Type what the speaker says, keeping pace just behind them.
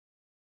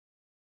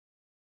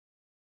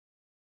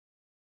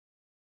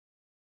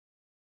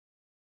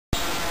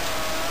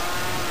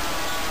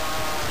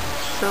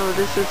So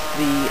this is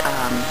the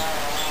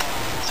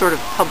sort of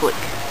public,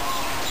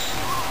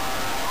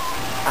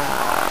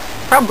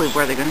 probably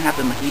where they're going to have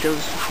the mojitos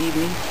this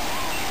evening.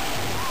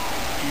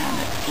 And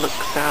it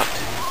looks out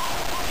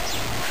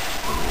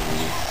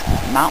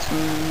these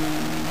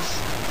mountains.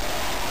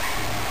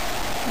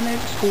 And there's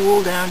a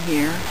pool down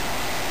here.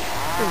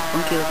 It's a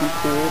funky looking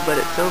pool, but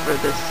it's over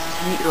this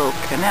neat little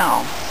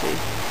canal, see?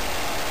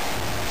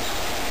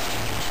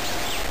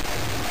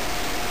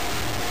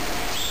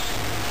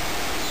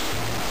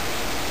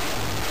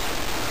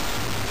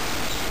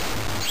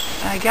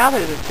 I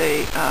gather that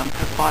they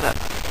have bought up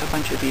a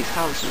bunch of these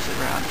houses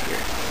around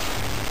here.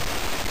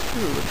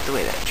 Ooh, look at the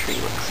way that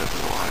tree looks over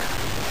the water.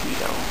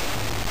 Neato.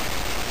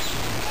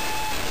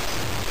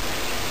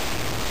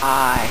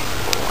 I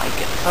like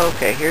it.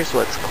 Okay, here's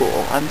what's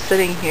cool. I'm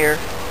sitting here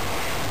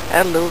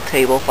at a little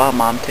table while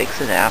Mom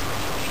takes a nap.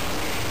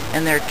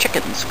 And there are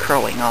chickens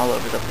crowing all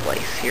over the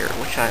place here,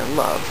 which I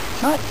love.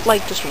 Not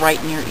like just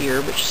right in your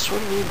ear, but just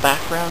sort of a little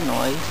background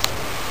noise.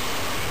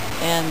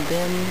 And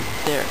then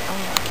there,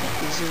 oh, I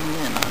can't zoom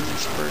in on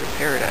this bird of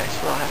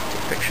paradise. Well, I'll have to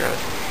take a picture of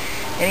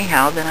it.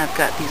 Anyhow, then I've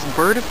got these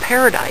bird of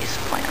paradise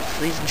plants.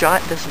 This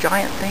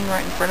giant thing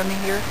right in front of me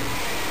here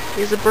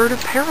is a bird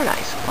of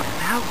paradise plant.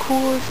 How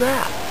cool is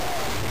that?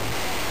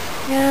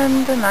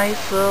 And the nice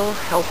little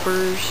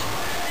helpers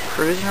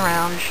cruising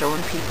around,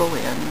 showing people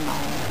in,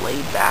 all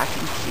laid back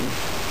and cute.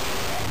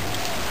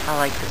 I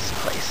like this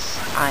place.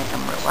 I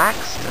am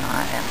relaxed and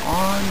I am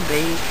on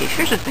vacation.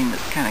 Here's a thing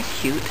that's kind of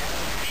cute.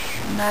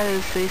 And that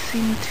is they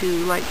seem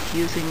to like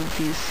using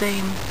the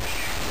same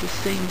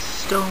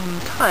stone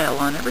tile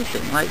on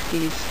everything. Like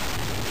these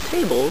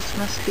tables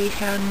must be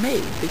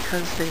handmade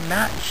because they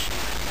match,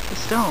 the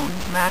stone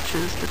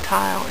matches the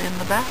tile in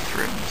the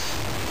bathrooms.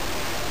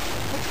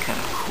 That's kind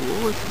of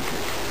cool, isn't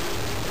it?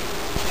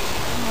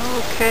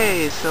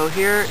 Okay, so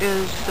here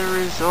is the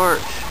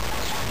resort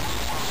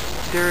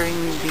during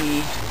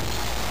the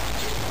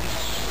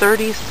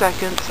 30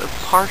 seconds of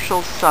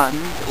partial sun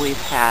that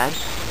we've had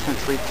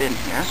since we've been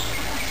here.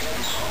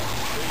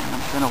 And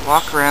I'm going to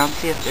walk around,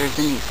 see if there's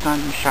any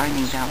sun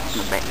shining down from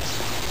the base.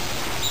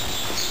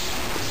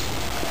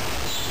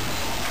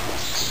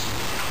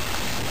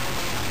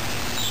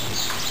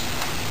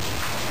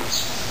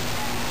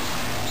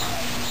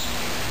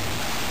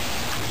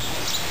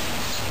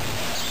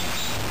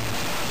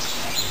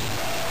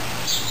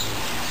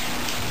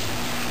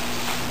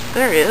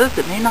 There is.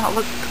 It may not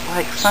look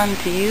like sun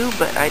to you,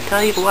 but I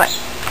tell you what,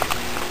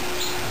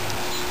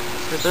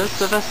 for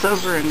those of us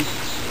over in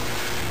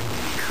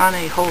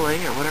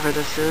Kanehole, or whatever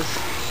this is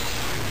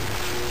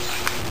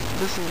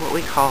what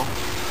we call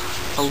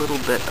a little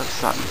bit of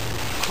sun.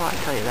 Well, I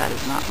tell you, that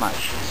is not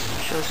much.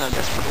 It shows how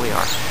desperate we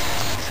are.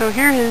 So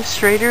here is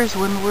Schrader's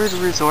Windward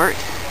Resort.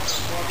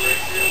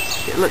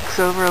 It looks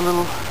over a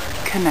little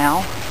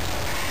canal,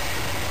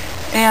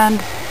 and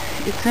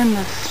it's in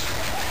this,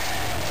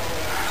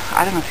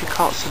 I don't know if you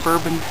call it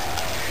suburban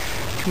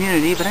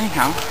community, but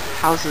anyhow,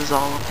 houses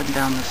all up and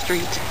down the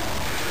street.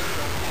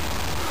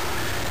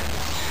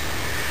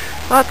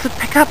 Lots of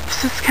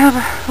pickups. It's kind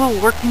of a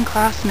little working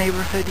class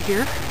neighborhood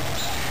here.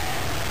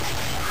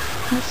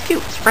 And it's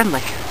cute. It's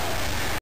friendly.